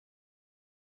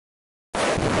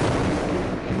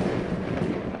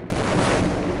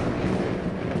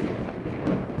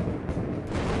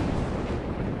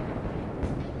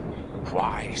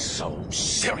Why so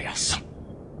serious?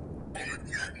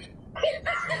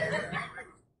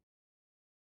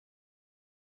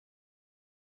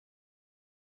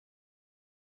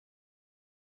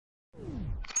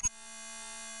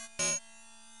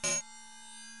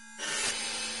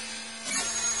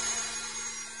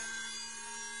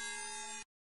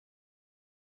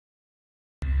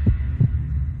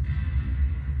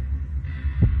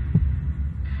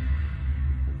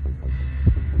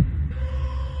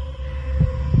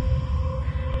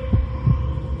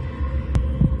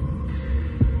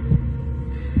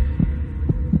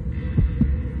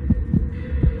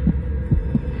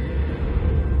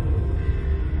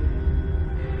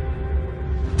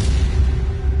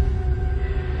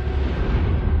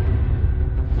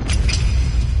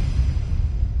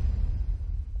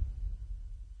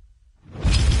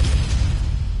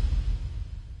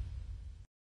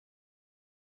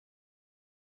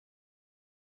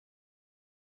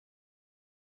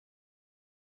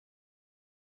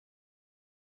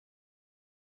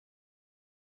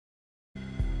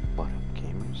 What up,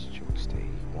 gamers? Tuesday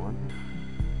 1.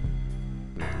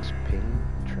 Max Payne,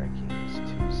 Track Games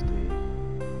Tuesday.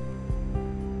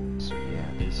 So yeah,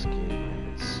 this game I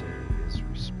would say is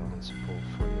responsible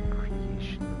for the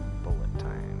creation of bullet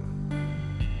time.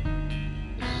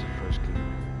 This is the first game I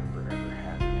remember ever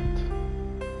having it.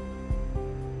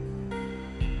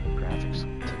 Graphics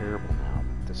look terrible now,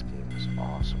 but this game was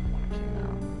awesome when it came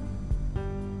out.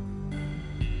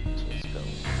 So let's go.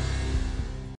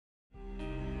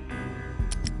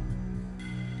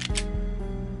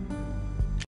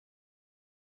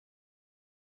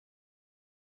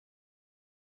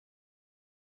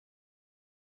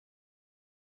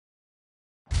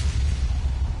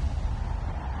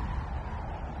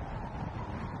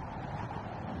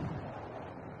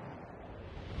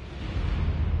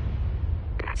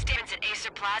 Stevens at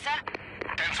Acer Plaza?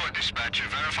 10-4 dispatcher,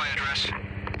 verify address.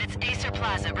 It's Acer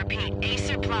Plaza. Repeat,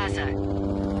 Acer Plaza.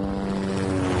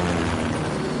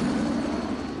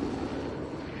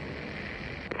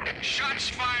 Shots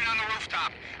fired on the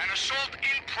rooftop. An assault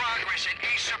in progress at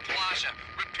Acer Plaza.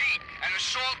 Repeat, an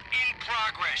assault in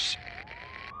progress.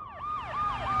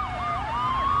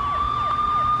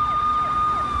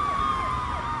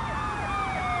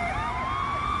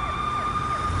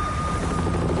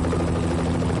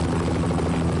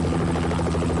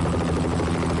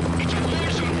 It's a war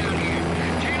zone down here.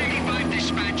 1085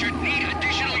 dispatcher, need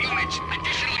additional units.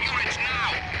 Additional units now.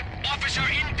 Officer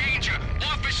in danger.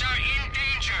 Officer in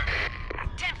danger.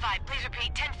 10-5, please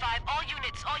repeat. 10-5, all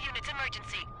units,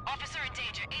 emergency. Officer in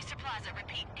danger. Acer Plaza.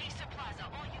 Repeat, Acer Plaza,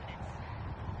 all units.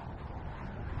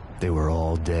 They were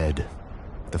all dead.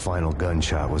 The final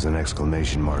gunshot was an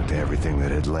exclamation mark to everything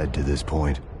that had led to this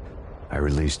point. I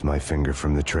released my finger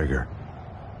from the trigger,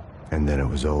 and then it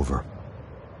was over.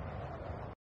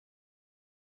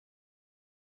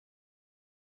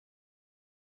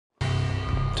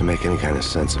 To make any kind of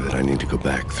sense of it, I need to go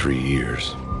back 3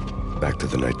 years. Back to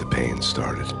the night the pain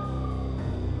started.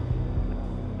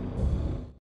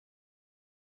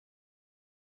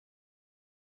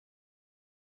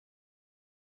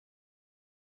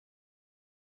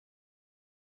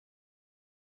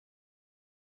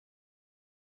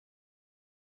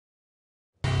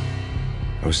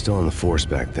 I was still on the force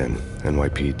back then.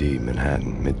 NYPD,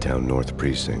 Manhattan, Midtown North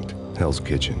Precinct, Hell's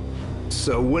Kitchen.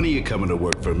 So when are you coming to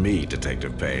work for me,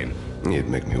 Detective Payne? You'd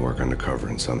make me work undercover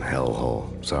in some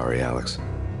hellhole. Sorry, Alex.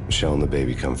 Michelle and the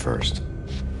baby come first.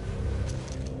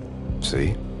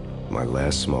 See? My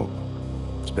last smoke.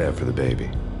 It's bad for the baby.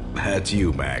 That's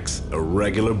you, Max. A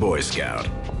regular Boy Scout.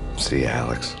 See,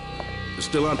 Alex. You're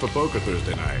still on for poker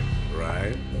Thursday night,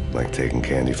 right? Like taking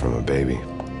candy from a baby.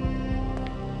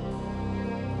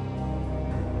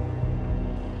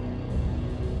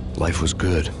 Life was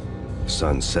good. The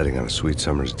sun setting on a sweet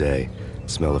summer's day, the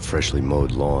smell of freshly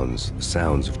mowed lawns, the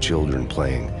sounds of children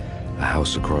playing, a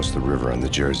house across the river on the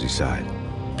Jersey side,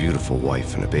 beautiful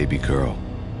wife and a baby girl.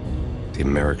 The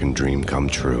American dream come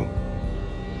true.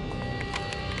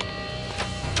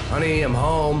 Honey, I'm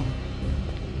home.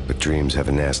 But dreams have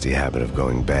a nasty habit of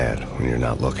going bad when you're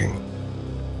not looking.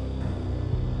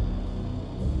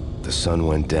 The sun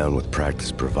went down with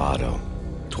practiced bravado.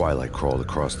 Twilight crawled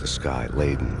across the sky,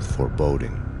 laden with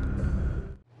foreboding.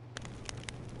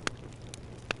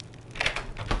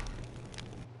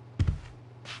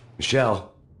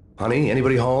 Michelle, honey,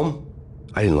 anybody home?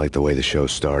 I didn't like the way the show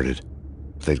started.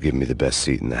 They'd given me the best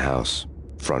seat in the house,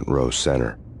 front row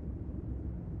center.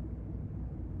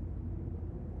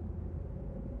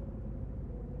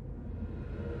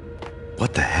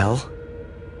 What the hell?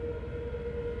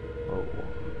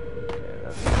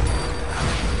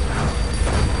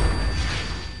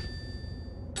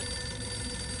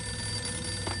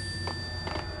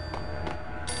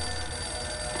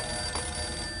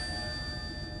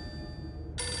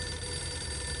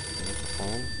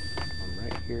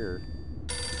 here.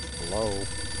 Hello?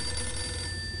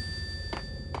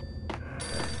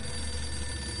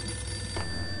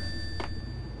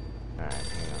 Alright,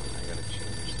 hang on. I gotta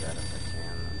change that if I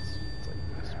can. That's like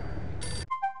this one.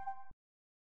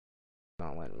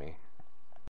 Not letting me.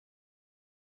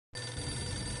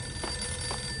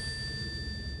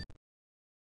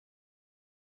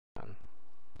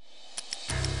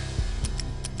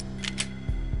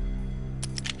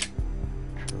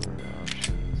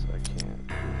 Options, I can't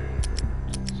do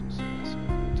it's just messing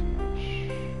with me too much.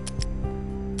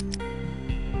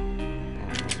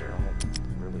 Panels are all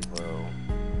really low.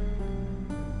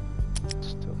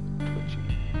 Still twitchy.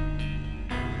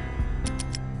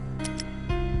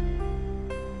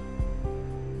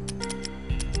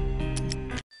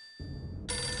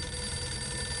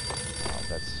 Oh,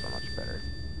 that's so much better.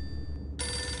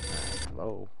 Alright, hello.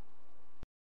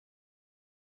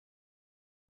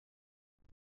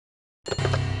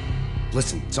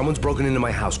 Listen, someone's broken into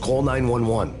my house. Call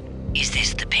 911. Is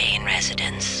this the Payne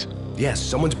residence? Yes,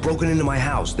 someone's broken into my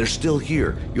house. They're still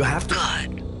here. You have to...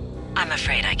 Good. I'm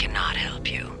afraid I cannot help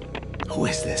you. Who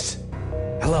is this?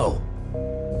 Hello?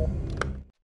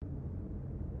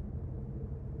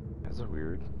 That's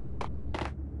weird.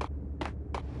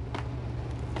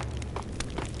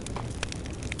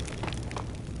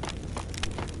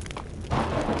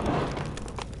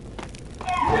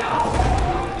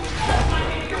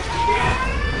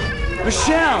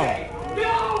 Michelle!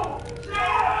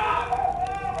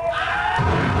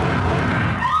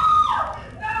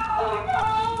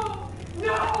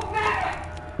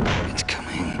 It's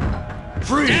coming.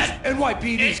 Freeze!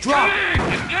 NYPD's drop!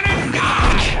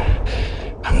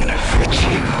 I'm gonna hurt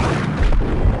you.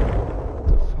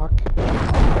 The fuck?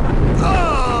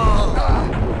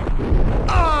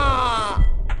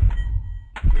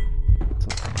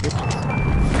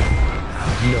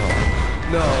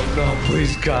 No,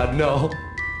 please, God, no.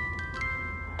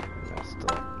 Messed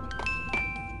up.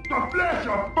 The flesh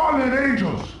of fallen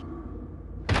angels!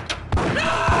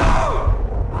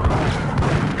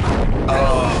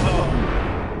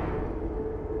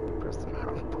 Press the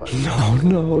wrong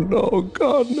button. No,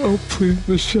 God, no, please,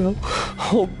 Michelle.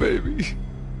 Oh, baby.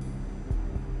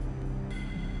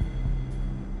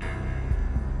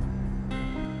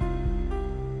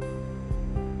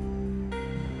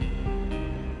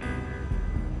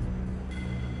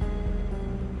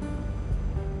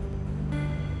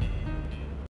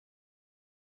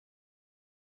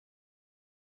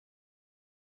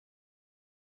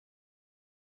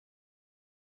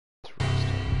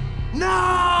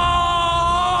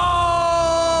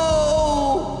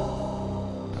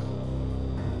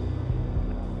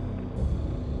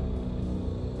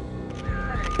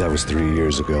 That was 3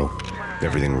 years ago.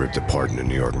 Everything ripped apart in a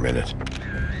New York minute.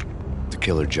 The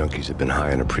killer junkies had been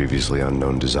high on a previously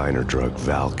unknown designer drug,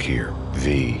 Valkyr,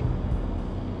 V.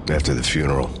 After the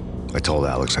funeral, I told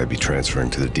Alex I'd be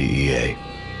transferring to the DEA.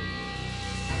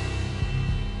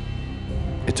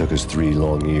 It took us 3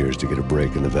 long years to get a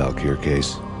break in the Valkyr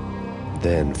case.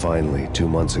 Then, finally, 2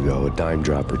 months ago, a dime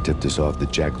dropper tipped us off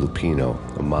that Jack Lupino,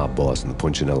 a mob boss in the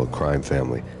Punchinello crime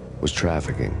family, was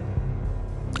trafficking.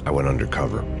 I went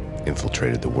undercover,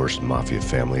 infiltrated the worst mafia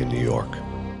family in New York.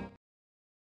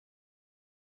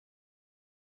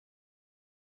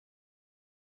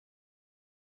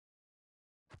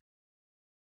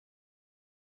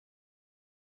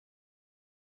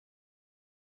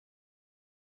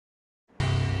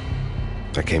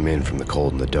 I came in from the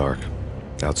cold and the dark.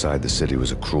 Outside the city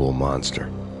was a cruel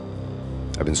monster.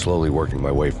 I've been slowly working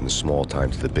my way from the small time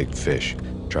to the big fish,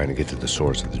 trying to get to the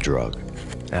source of the drug.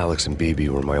 Alex and BB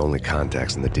were my only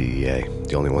contacts in the DEA,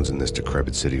 the only ones in this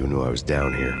decrepit city who knew I was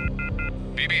down here.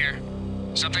 BB here.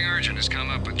 Something urgent has come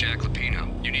up with Jack Lupino.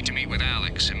 You need to meet with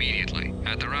Alex immediately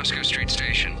at the Roscoe Street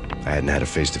station. I hadn't had a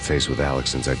face-to-face with Alex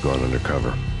since I'd gone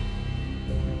undercover.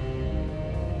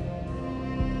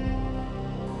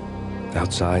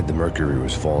 Outside, the mercury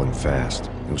was falling fast.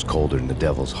 It was colder than the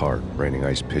devil's heart, raining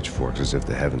ice pitchforks as if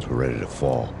the heavens were ready to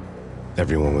fall.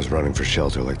 Everyone was running for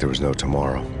shelter like there was no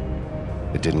tomorrow.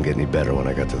 It didn't get any better when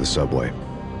I got to the subway.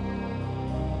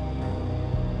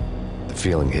 The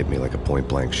feeling hit me like a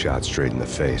point-blank shot straight in the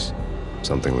face.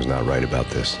 Something was not right about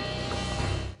this.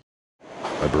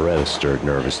 My Beretta stirred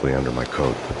nervously under my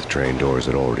coat, but the train doors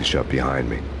had already shut behind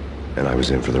me, and I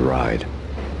was in for the ride.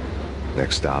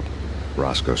 Next stop,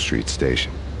 Roscoe Street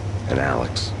Station, and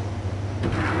Alex.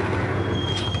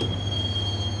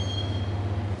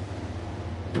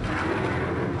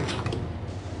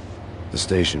 The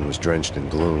station was drenched in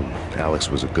gloom. Alex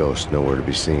was a ghost, nowhere to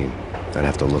be seen. I'd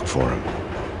have to look for him.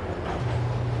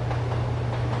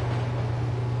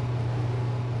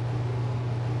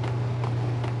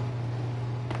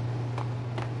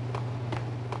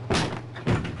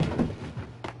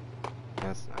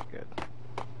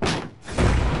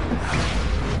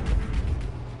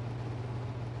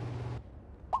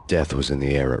 Death was in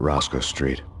the air at Roscoe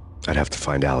Street. I'd have to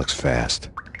find Alex fast.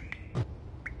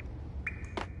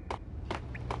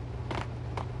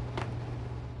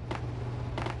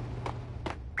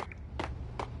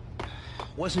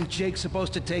 Wasn't Jake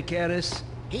supposed to take care of this?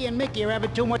 He and Mickey are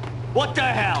having too much. What the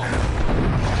hell?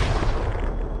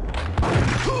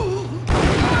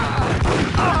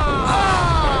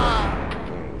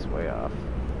 He's way off.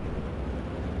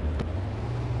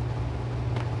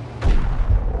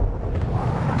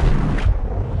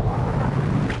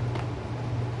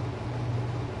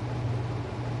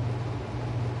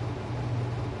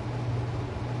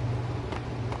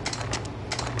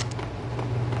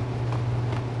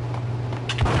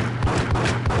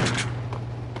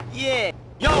 Yeah.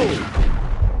 Yo!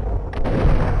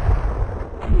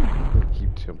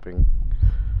 Keep jumping.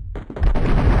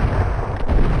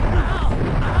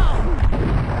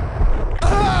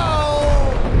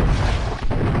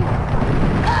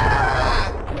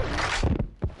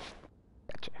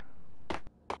 Gotcha.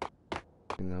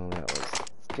 You know, that was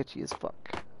sketchy as fuck.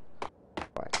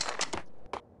 Fine.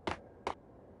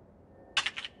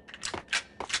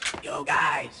 Yo,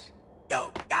 guys.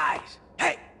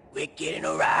 Hey, we're getting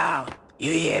around.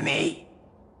 You hear me?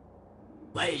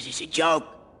 What is this, a joke?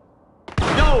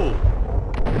 Yo!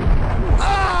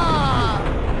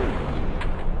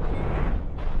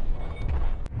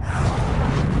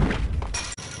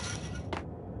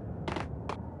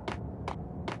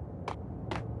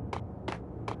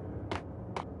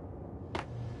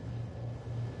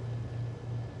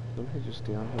 Don't he just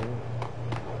down here?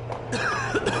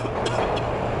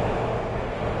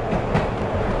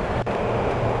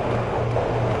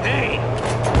 Hey!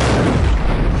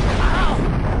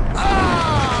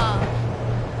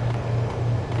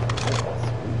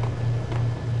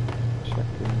 Check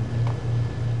in.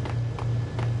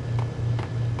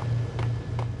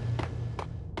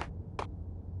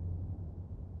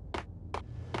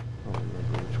 I don't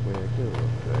remember which way I go.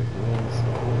 Did I go on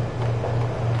something?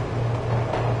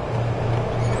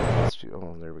 Let's do.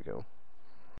 Oh, there we go.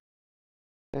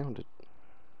 Found it.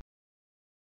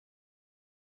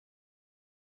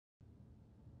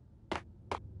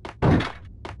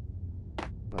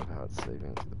 Love how it's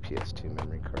saving to the PS2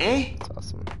 memory card. Eh? It's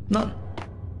awesome. None.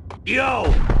 Yo!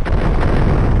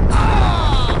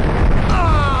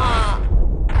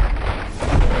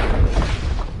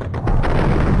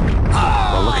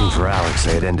 While looking for Alex,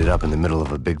 I had ended up in the middle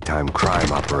of a big-time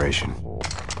crime operation. Oh,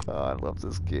 I love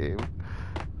this game.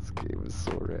 This game is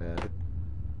so rad.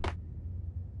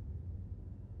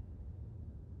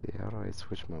 See, how do I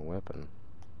switch my weapon?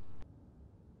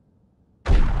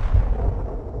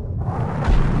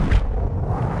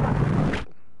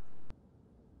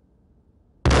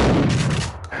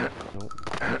 Nope.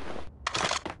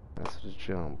 That's a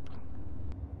jump.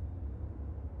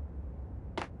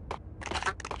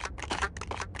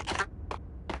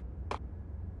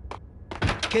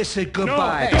 Kiss it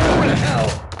goodbye. No, hey, what the hell?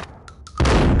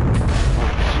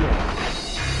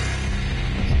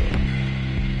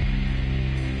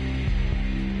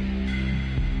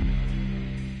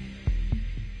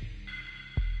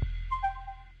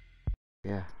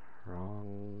 Yeah,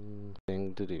 wrong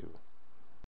thing to do.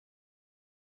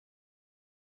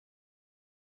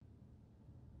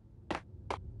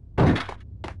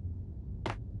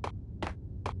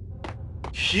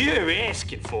 You're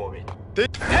asking for it.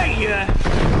 Hey,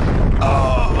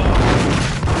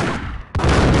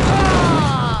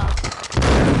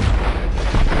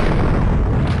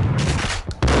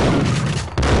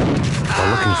 While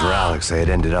looking for Alex, I had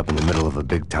ended up in the middle of a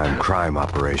big-time crime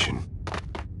operation.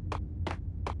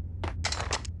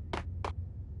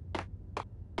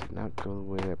 Did not go the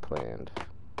way I planned.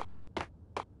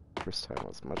 First time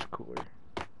was much cooler.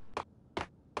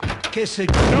 kiss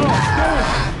it. No!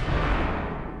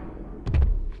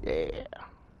 Yeah.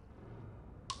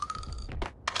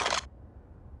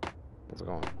 How's it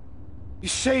going? You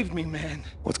saved me, man.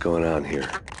 What's going on here?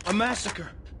 A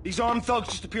massacre. These armed thugs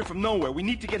just appeared from nowhere. We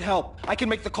need to get help. I can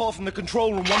make the call from the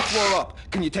control room 1 floor up.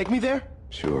 Can you take me there?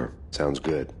 Sure. Sounds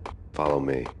good. Follow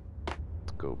me.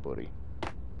 Let's go, buddy.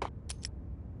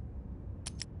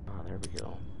 Ah, there we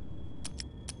go.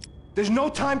 There's no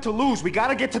time to lose. We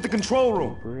gotta get to the control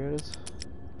room. Where it is?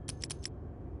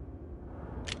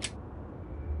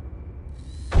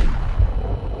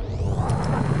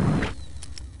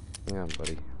 Hang on,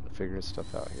 buddy. I'm figuring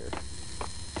stuff out here.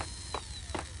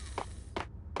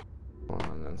 Come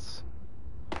on, let's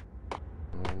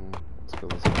go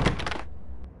this way.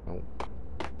 Oh.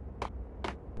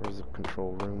 Where's the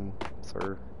control room,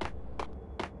 sir?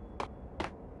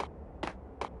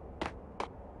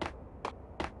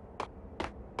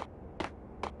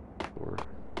 Door.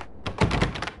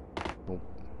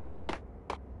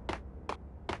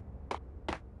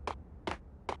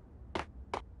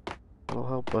 That'll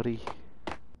help, buddy.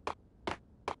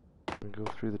 Go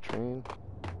through the train.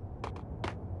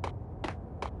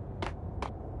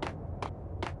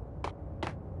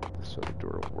 This other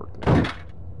door will work now.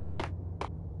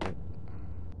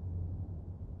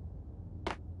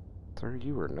 Sir,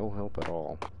 you are no help at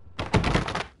all.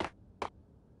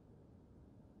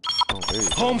 Oh, there you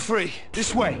go. Home free.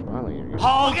 This way. Finally, you're good.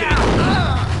 Hold it!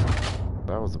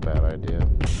 That was a bad idea.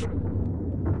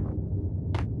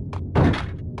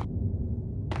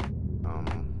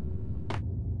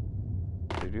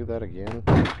 Should we do that again?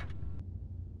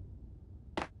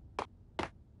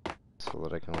 So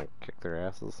that I can, like, kick their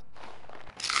asses.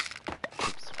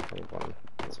 Oops, hold on.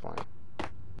 That's fine.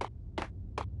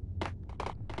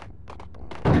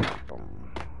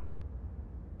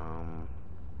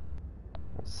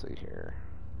 Let's see here.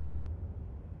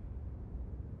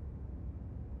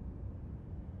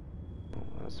 Oh,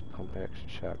 that's a pump action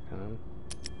shotgun.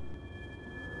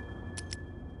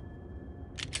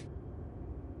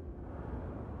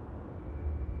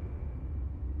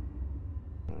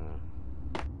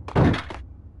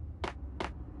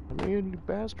 Come in, you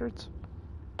bastards.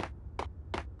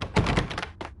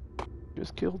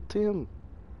 Just killed Tim.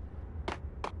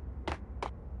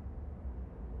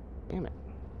 Damn it.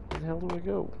 Where the hell do I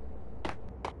go?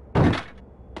 I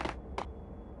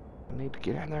need to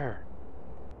get in there.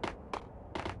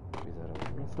 Maybe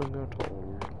that'll nothing at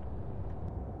all.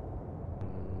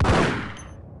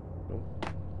 Nope.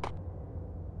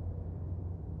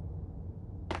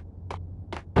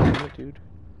 Damn it, dude.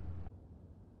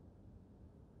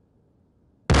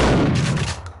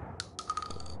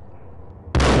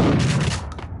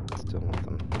 Still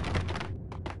nothing.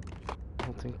 I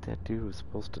don't think that dude was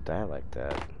supposed to die like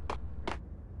that.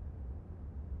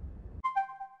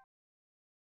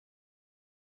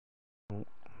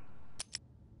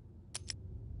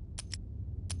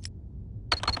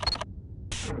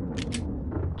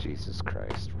 Jesus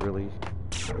Christ, really?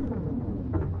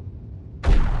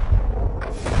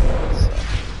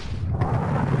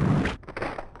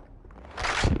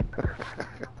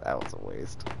 That was a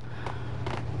waste.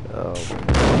 Oh my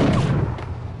God.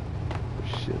 For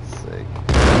shit's sake.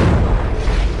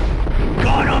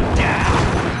 Gun him down!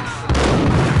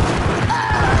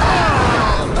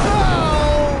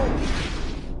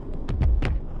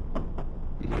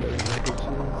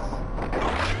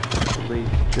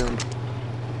 Late jump.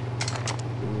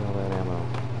 Give me all that ammo.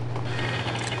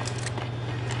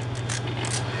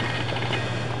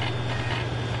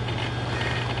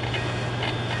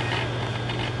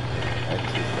 X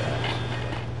is that.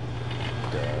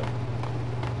 Duh.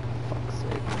 Fuck's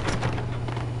sake.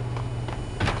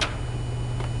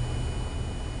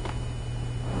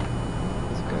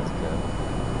 This guy's got.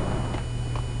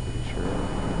 Pretty sure.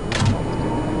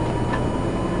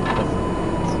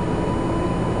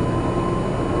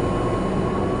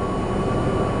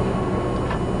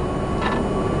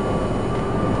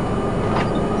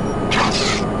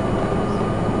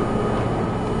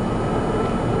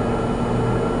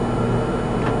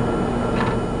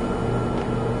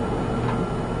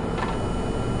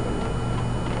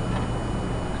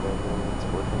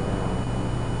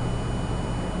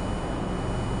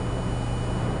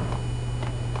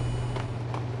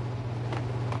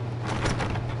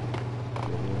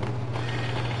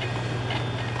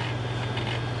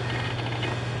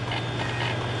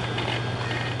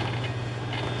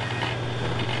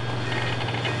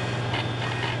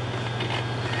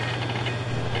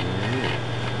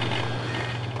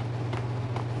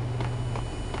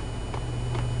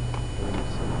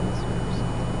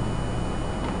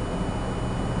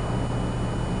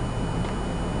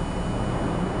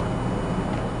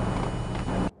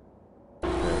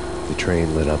 The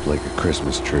train lit up like a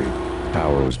Christmas tree.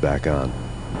 Power was back on.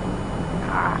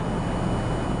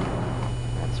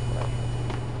 That's what I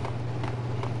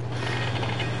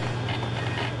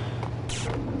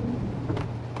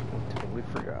totally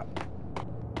forgot.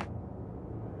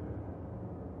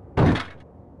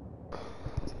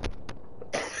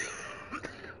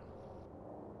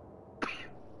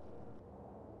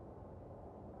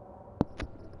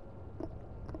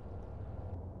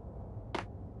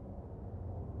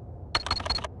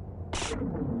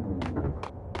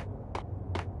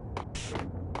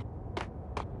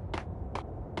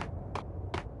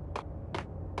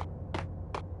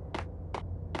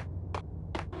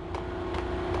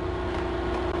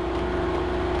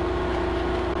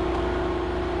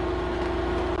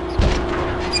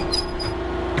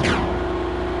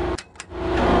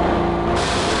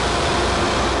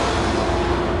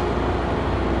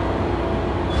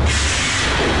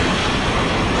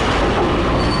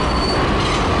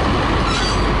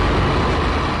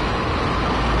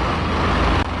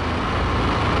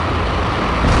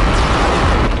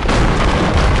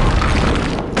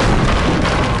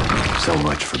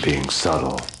 much for being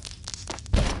subtle.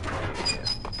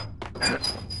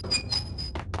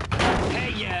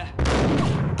 Hey, yeah.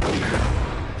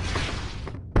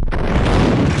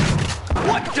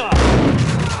 What the?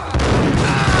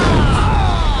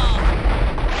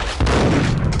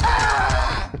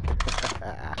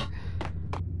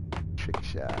 Trick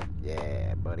shot.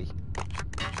 Yeah, buddy.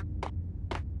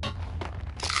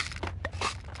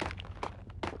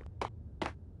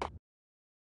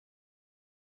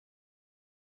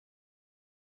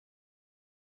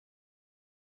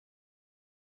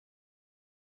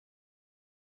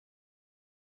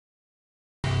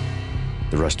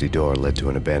 The rusty door led to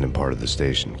an abandoned part of the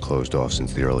station, closed off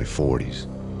since the early 40s.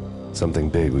 Something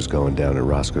big was going down at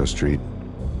Roscoe Street.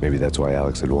 Maybe that's why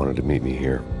Alex had wanted to meet me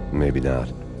here. Maybe not.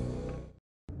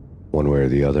 One way or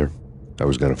the other, I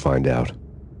was gonna find out.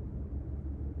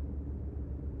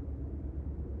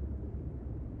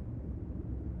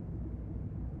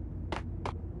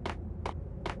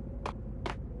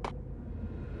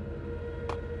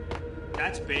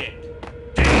 That's big.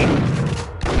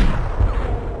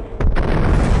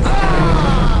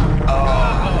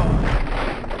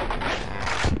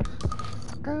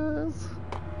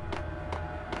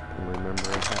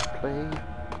 Remember how to play?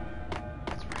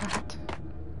 That's right.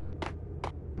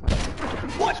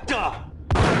 What the?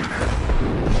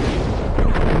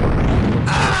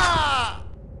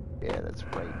 Yeah, that's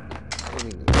right. I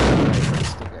mean, that's right. I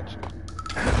still got you.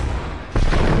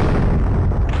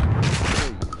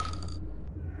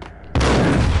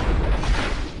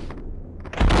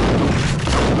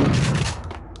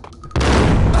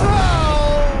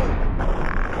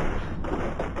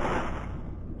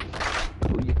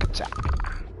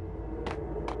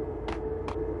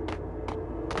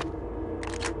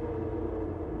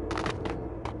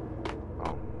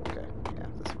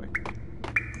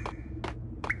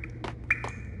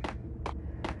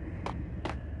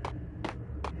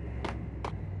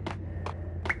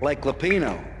 Like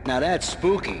Lapino. Now that's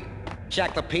spooky.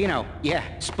 Jack Lapino. Yeah,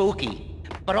 spooky.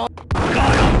 But all...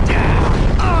 Got him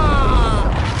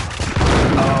down!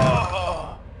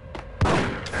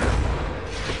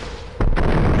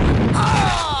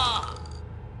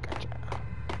 Gotcha.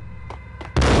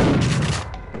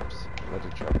 Oops, let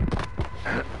it drop.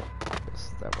 Yes,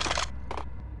 that one.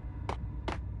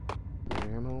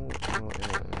 Ammo, ammo,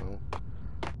 ammo.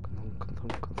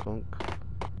 Conthunk.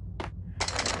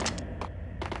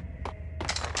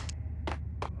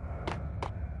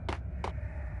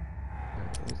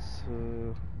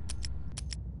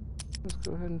 Let's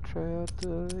go ahead and try out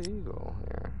the Eagle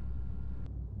here.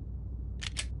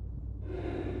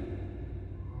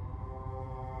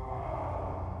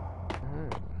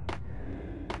 Alright.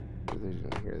 They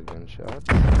didn't hear the gunshots.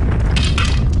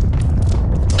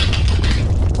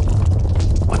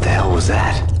 What the hell was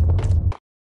that?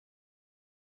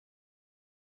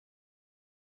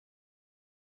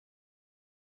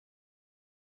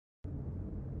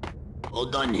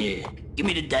 Hold on here. Give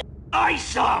me the dead.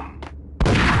 Some.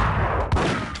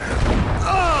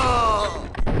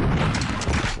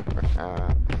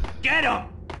 Get him!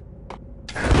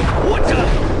 What the?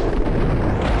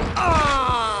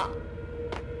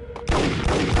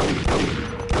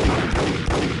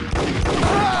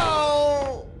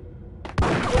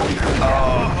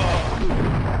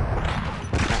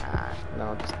 No,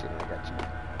 I'm just kidding. I got you.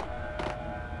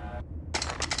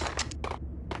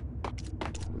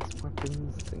 With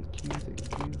weapons, thank you.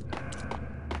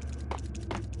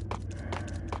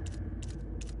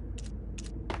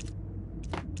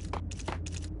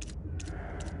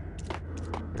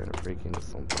 Gotta break into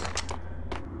something.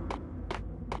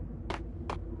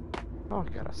 Oh, I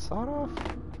got a sawed off?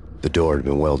 The door had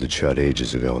been welded shut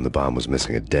ages ago and the bomb was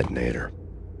missing a detonator.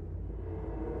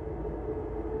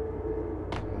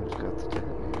 Who's got the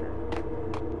detonator?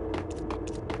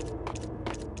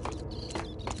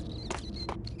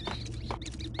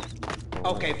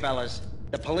 Okay, fellas.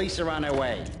 The police are on their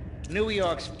way. New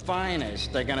York's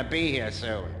finest. They're gonna be here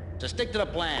soon. So stick to the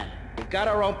plan. We've got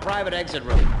our own private exit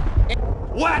route.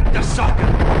 What the sucker?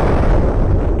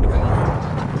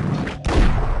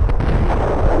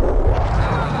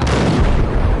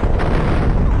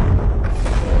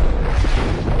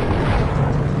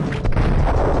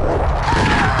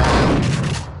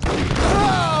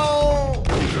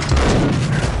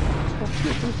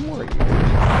 There's more of you.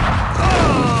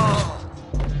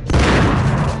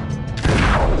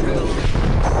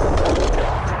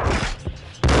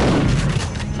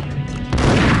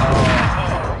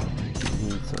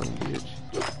 Need some bitch.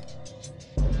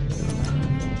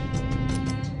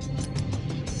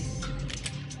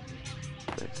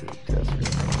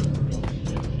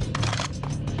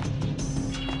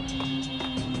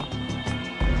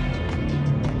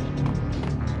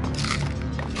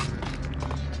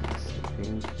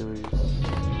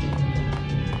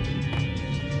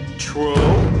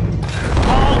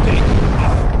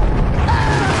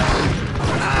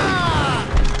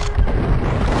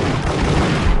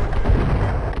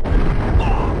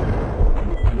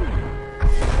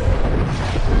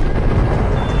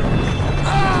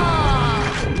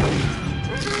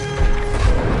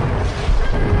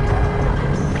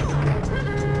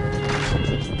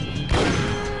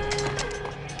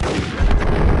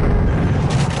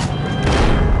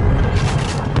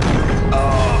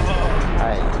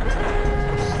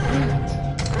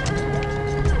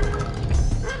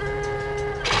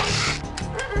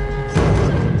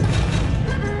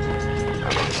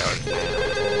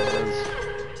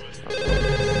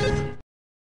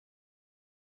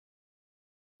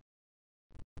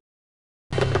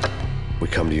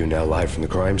 come to you now live from the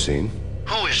crime scene.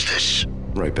 Who is this?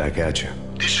 Right back at you.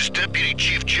 This is Deputy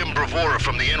Chief Jim Bravura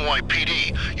from the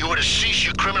NYPD. You are to cease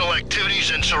your criminal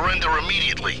activities and surrender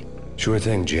immediately. Sure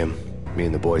thing, Jim. Me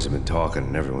and the boys have been talking,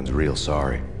 and everyone's real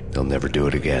sorry. They'll never do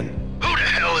it again. Who the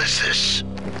hell is this?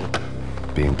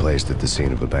 Being placed at the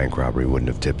scene of a bank robbery wouldn't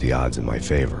have tipped the odds in my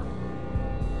favor.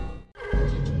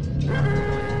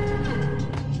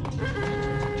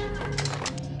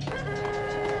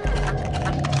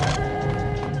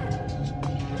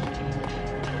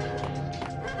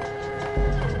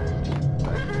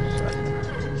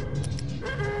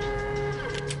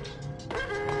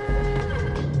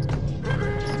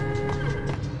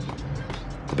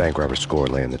 The bank robber's score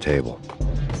lay on the table.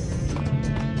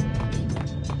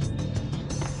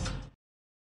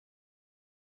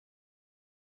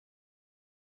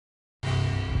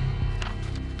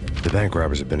 The bank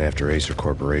robbers have been after Acer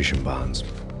Corporation bonds.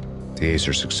 The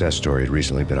Acer success story had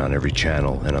recently been on every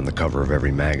channel and on the cover of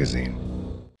every magazine.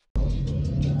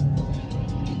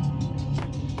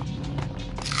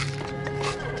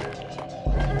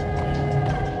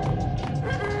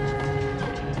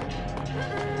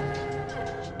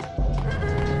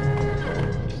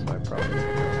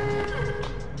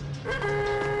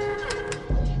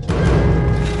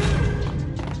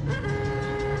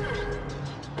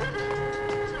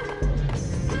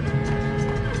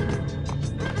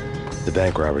 The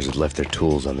bank robbers had left their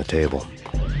tools on the table.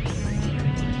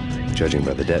 Judging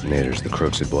by the detonators, the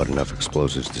crooks had bought enough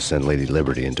explosives to send Lady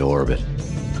Liberty into orbit.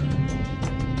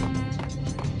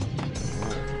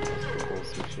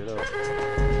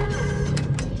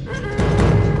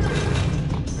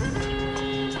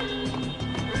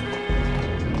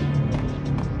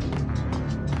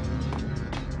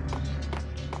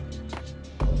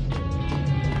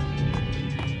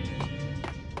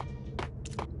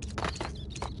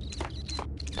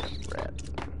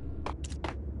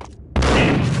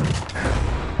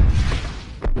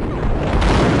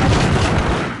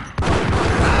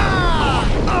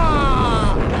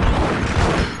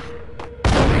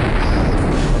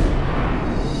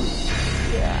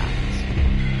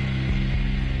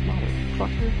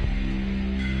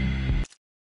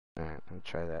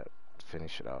 Try that,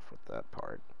 finish it off with that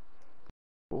part.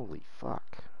 Holy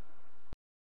fuck.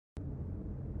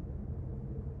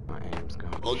 My aim's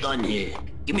gone. Hold on here.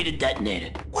 Give me the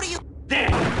detonator. What are you... There!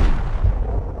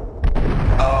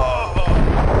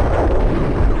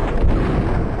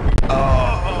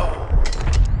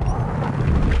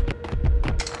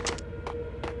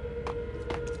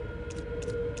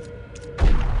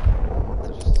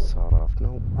 Just sawed off.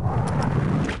 Nope.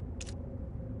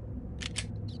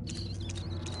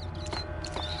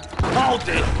 Hold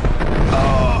it!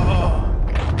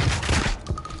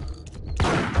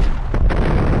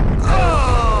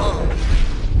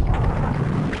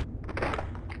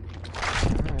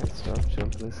 Alright, stop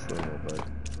jumping slow, bud.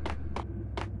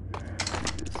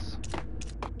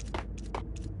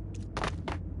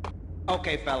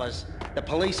 Okay, fellas. The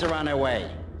police are on their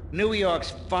way. New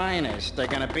York's finest are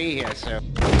gonna be here soon.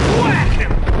 Whack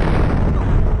him!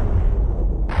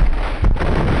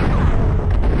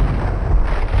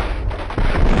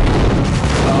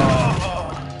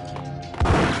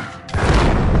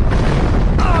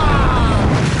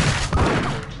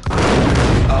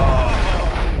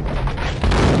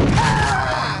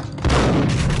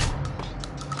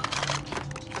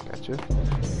 Gotcha.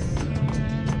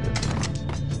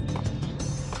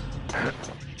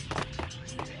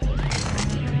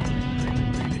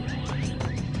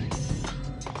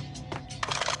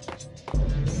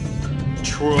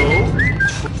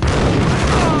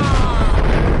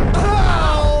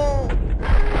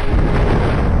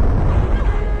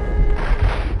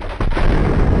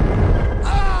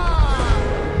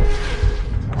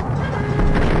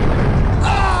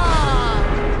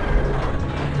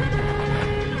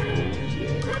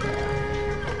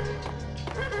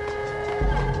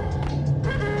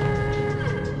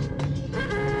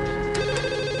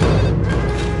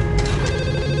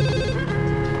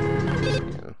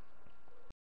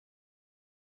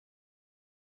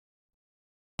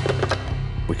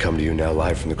 We come to you now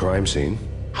live from the crime scene.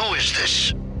 Who is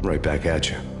this? Right back at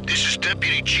you. This is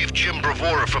Deputy Chief Jim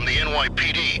Bravura from the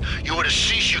NYPD. You are to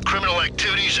cease your criminal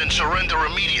activities and surrender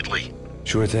immediately.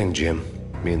 Sure thing, Jim.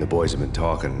 Me and the boys have been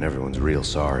talking, and everyone's real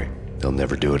sorry. They'll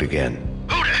never do it again.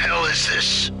 Who the hell is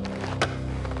this?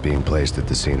 Being placed at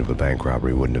the scene of a bank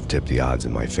robbery wouldn't have tipped the odds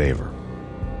in my favor.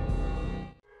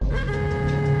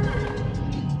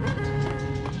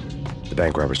 The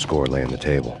bank robber's score lay on the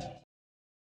table.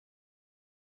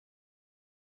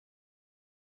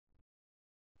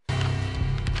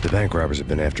 The bank robbers have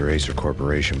been after Acer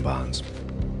Corporation bonds.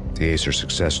 The Acer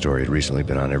success story had recently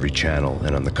been on every channel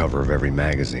and on the cover of every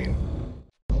magazine.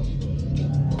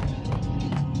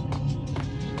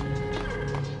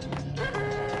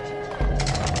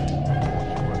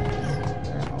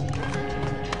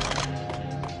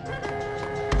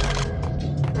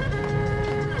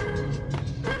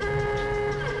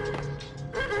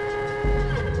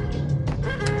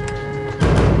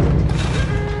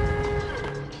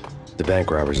 The bank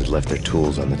robbers had left their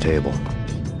tools on the table.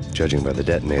 Judging by the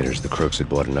detonators, the crooks had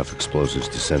bought enough explosives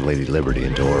to send Lady Liberty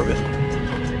into orbit.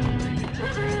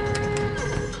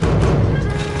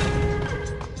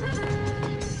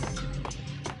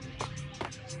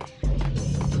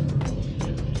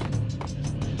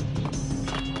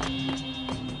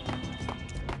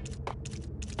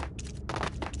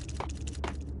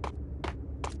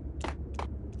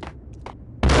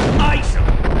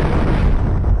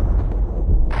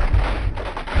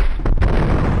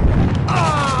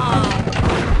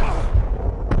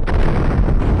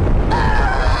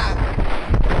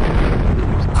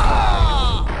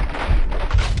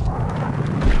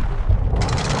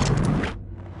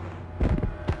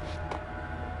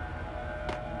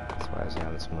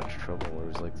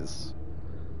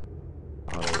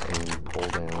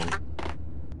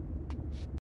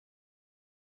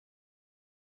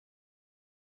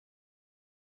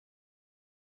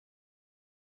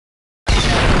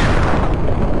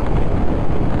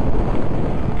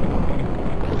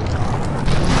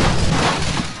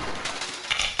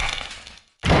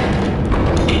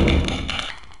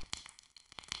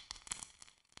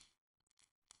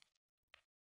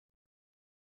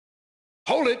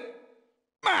 Hold it!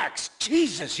 Max!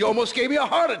 Jesus, you almost gave me a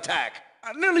heart attack!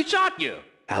 I nearly shot you!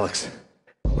 Alex,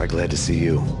 we're glad to see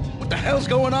you. What the hell's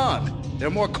going on? There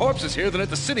are more corpses here than at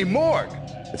the city morgue!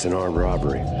 It's an armed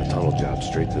robbery, a tunnel job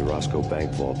straight to the Roscoe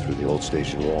Bank vault through the old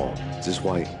station wall. Is this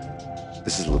why...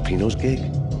 this is Lupino's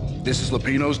gig? This is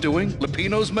Lupino's doing?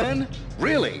 Lupino's men?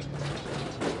 Really?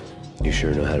 You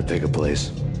sure know how to pick a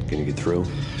place. Can you get through?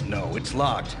 No, it's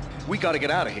locked. We gotta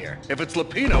get out of here. If it's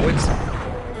Lupino, it's...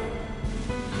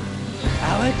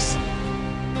 Alex?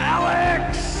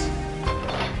 Alex!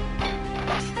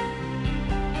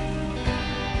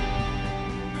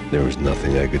 There was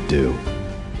nothing I could do.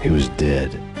 He was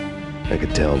dead. I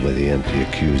could tell by the empty,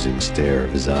 accusing stare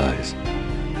of his eyes. As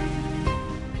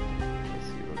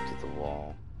he looked at the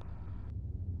wall.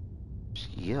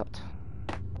 Shit.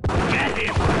 Get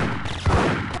him!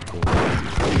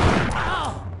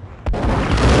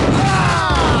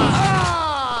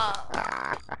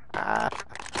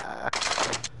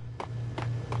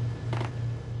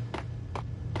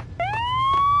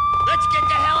 Let's get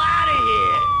the hell out of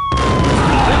here!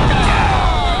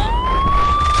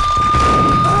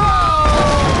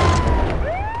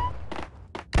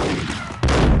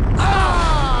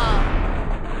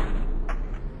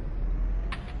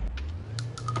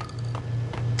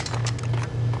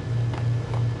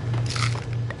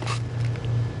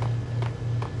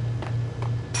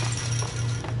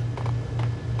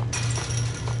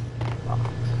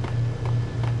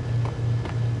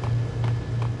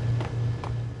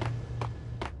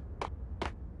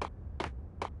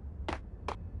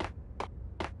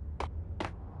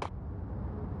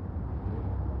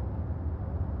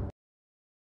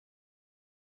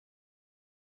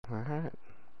 Alright.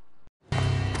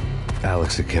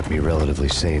 Alex had kept me relatively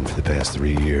sane for the past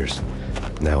 3 years.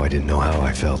 Now I didn't know how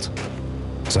I felt.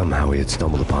 Somehow he had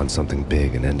stumbled upon something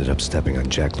big and ended up stepping on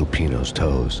Jack Lupino's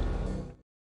toes.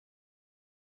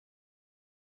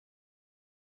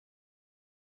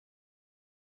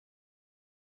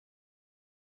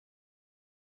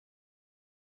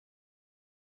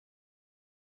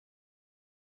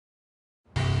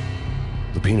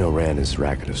 Lupino ran his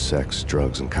racket of sex,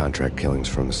 drugs, and contract killings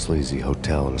from a sleazy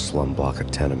hotel in a slum block of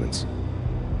tenements.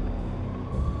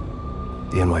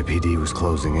 The NYPD was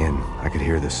closing in. I could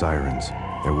hear the sirens.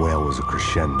 Their wail was a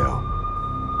crescendo.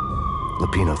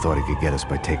 Lupino thought he could get us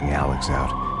by taking Alex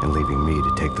out and leaving me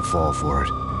to take the fall for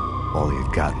it. All he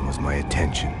had gotten was my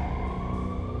attention.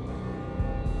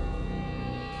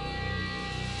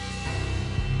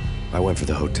 I went for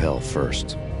the hotel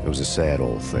first. It was a sad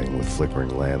old thing with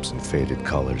flickering lamps and faded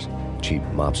colors, cheap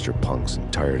mobster punks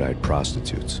and tired-eyed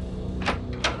prostitutes.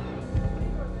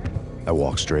 I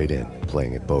walked straight in,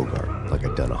 playing at Bogart, like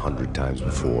I'd done 100 times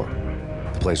before.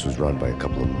 The place was run by a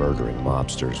couple of murdering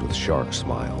mobsters with shark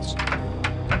smiles.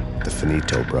 The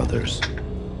Finito brothers.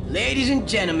 Ladies and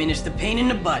gentlemen, it's the Payne in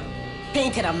the butt.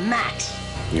 Payne to the max.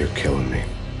 You're killing me.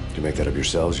 Did you make that up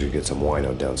yourselves, or you get some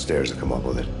wino downstairs to come up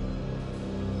with it?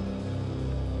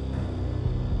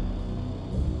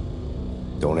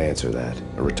 Don't answer that.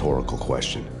 A rhetorical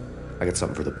question. I got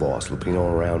something for the boss. Lupino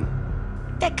around?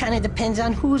 That kind of depends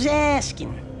on who's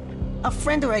asking. A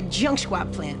friend or a junk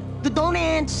squad plan. Don't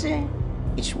answer.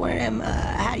 It's one of them,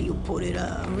 how do you put it,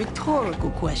 rhetorical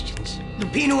questions.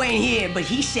 Lupino ain't here, but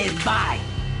he says bye.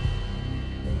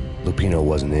 Lupino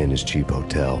wasn't in his cheap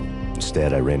hotel.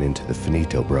 Instead, I ran into the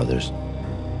Finito brothers.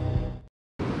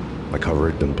 My cover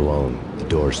had been blown. The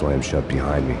door slammed shut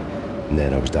behind me. And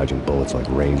then I was dodging bullets like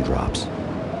raindrops.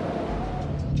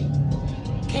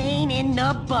 Payne in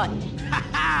the butt. Ha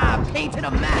ha! Payne to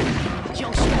the mat.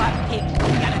 Junk squad pig.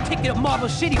 Got a ticket to Marble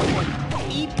City for you.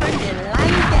 Keep and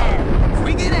line down.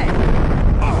 Bring it in.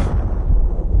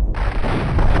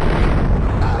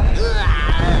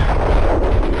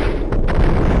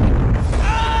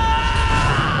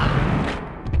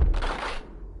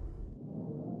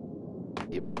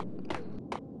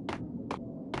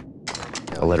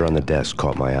 A letter on the desk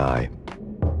caught my eye.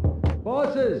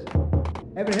 Bosses!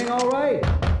 Everything all right?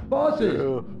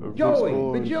 Bosses! Joey,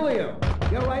 Virgilio,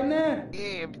 you all right in there?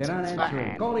 Yeah, they're not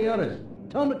answering. Call the others.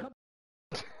 Tell them to come.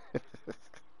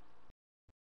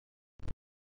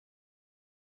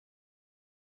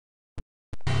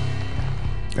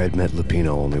 I had met Lupino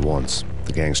only once.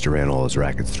 The gangster ran all his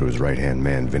rackets through his right-hand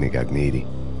man, Vinny Gagniti.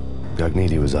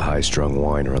 Gagniti was a high-strung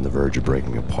whiner on the verge of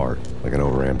breaking apart, like an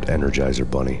overamped Energizer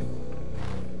bunny.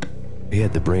 He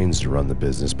had the brains to run the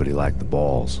business, but he lacked the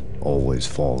balls, always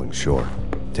falling short,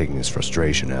 taking his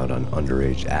frustration out on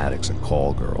underage addicts and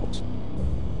call girls.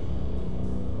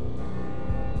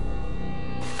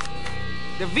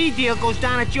 The V deal goes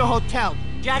down at your hotel.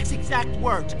 Jack's exact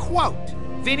words, quote,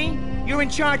 "Vinny, you're in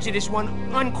charge of this one,"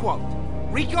 unquote.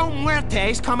 Rico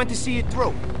Muerte's coming to see it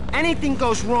through. Anything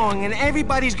goes wrong and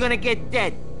everybody's gonna get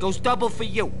dead. Goes double for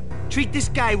you. Treat this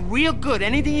guy real good.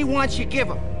 Anything he wants, you give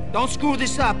him. Don't screw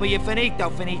this up or you're finito,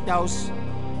 finitos.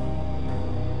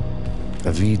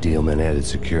 A V deal meant added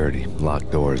security, locked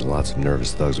doors, and lots of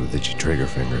nervous thugs with itchy trigger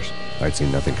fingers. I'd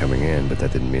seen nothing coming in, but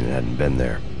that didn't mean it hadn't been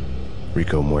there.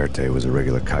 Rico Muerte was a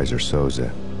regular Kaiser Soze,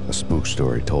 a spook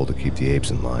story told to keep the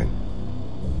apes in line.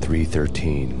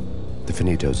 313. The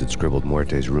Finitos had scribbled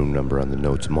Muerte's room number on the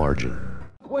note's margin.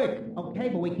 Quick! Okay,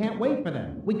 but we can't wait for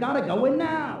them. We gotta go in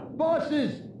now!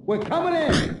 Bosses! We're coming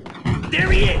in! There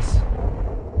he is!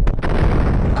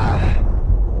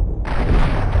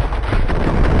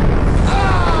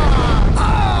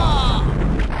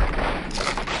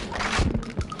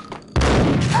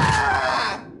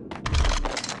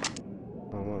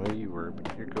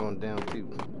 You're going down too.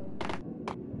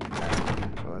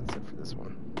 Well, that's it for this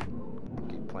one. I'll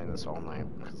keep playing this all night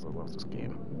because I love this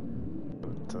game.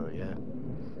 But yeah,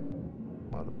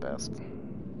 one of the best.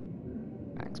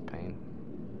 Max Payne.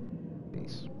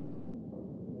 Peace.